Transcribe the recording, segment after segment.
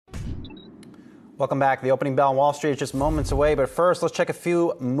Welcome back. The opening bell on Wall Street is just moments away, but first, let's check a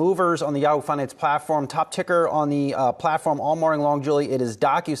few movers on the Yahoo Finance platform. Top ticker on the platform all morning long, Julie, it is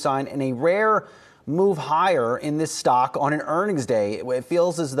DocuSign, and a rare move higher in this stock on an earnings day. It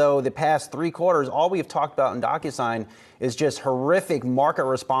feels as though the past 3 quarters, all we've talked about in DocuSign is just horrific market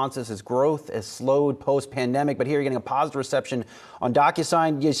responses as growth has slowed post-pandemic. But here you're getting a positive reception on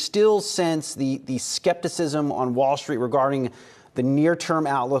DocuSign. You still sense the skepticism on Wall Street regarding the near-term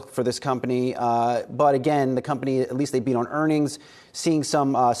outlook for this company. But again, the company, at least they beat on earnings, seeing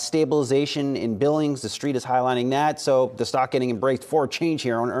some stabilization in billings. The street is highlighting that. So the stock getting embraced for a change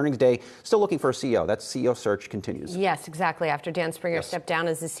here on earnings day. Still looking for a CEO. That CEO search continues. Yes, exactly. After Dan Springer stepped down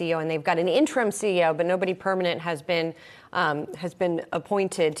as the CEO, and they've got an interim CEO, but nobody permanent has been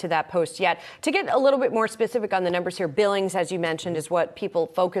appointed to that post yet. To get a little bit more specific on the numbers here, billings, as you mentioned, is what people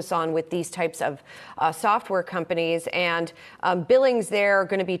focus on with these types of software companies. And billings there are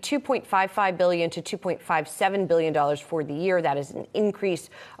going to be $2.55 billion to $2.57 billion for the year. That is an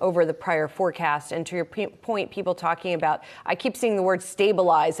increase over the prior forecast. And to your point, people talking about, I keep seeing the word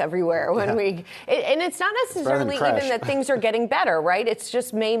stabilize everywhere when and it's not necessarily even that things are getting better, right? It's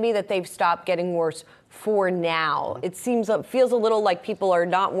just maybe that they've stopped getting worse for now. It feels a little like people are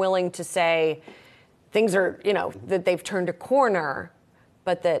not willing to say things are, that they've turned a corner,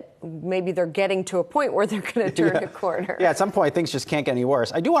 but that maybe they're getting to a point where they're going to turn a corner. Yeah, at some point things just can't get any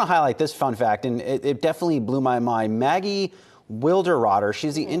worse. I do want to highlight this fun fact, and it definitely blew my mind. Maggie Wilderrotter,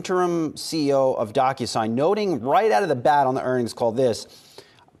 she's the interim CEO of DocuSign, noting right out of the bat on the earnings call this,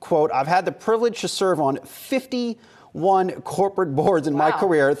 quote, "I've had the privilege to serve on 51 corporate boards in my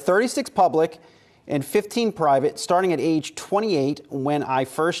career, 36 public and 15 private, starting at age 28 when I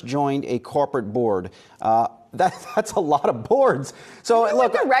first joined a corporate board." That's a lot of boards. So look,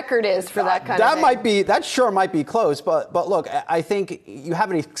 what the record is for that kind of thing. That sure might be close, but look, I think you have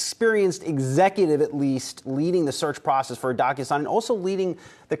an experienced executive at least leading the search process for a DocuSign and also leading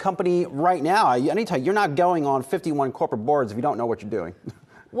the company right now. Anytime you're not going on 51 corporate boards if you don't know what you're doing.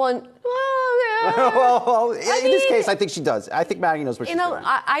 Well, in this case, I think she does. I think Maggie knows what she's doing.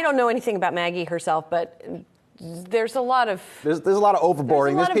 I don't know anything about Maggie herself, but there's a lot of there's a lot of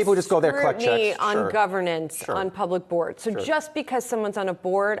overboarding. There's people who just go there, collect checks. On governance, on public boards. So just because someone's on a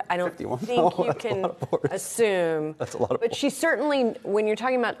board, I don't think you can assume. That's a lot of But she certainly, when you're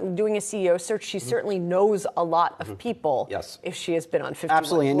talking about doing a CEO search, she certainly knows a lot of people. Yes. If she has been on 51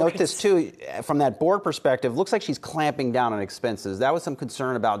 Absolutely. And boards. note this too, from that board perspective, looks like she's clamping down on expenses. That was some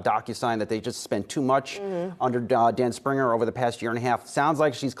concern about DocuSign that they just spent too much under Dan Springer over the past year and a half. Sounds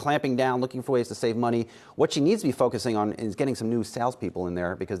like she's clamping down, looking for ways to save money. What she needs to be focusing on is getting some new salespeople in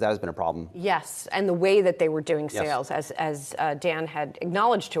there because that has been a problem. Yes, and the way that they were doing sales, as Dan had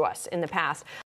acknowledged to us in the past.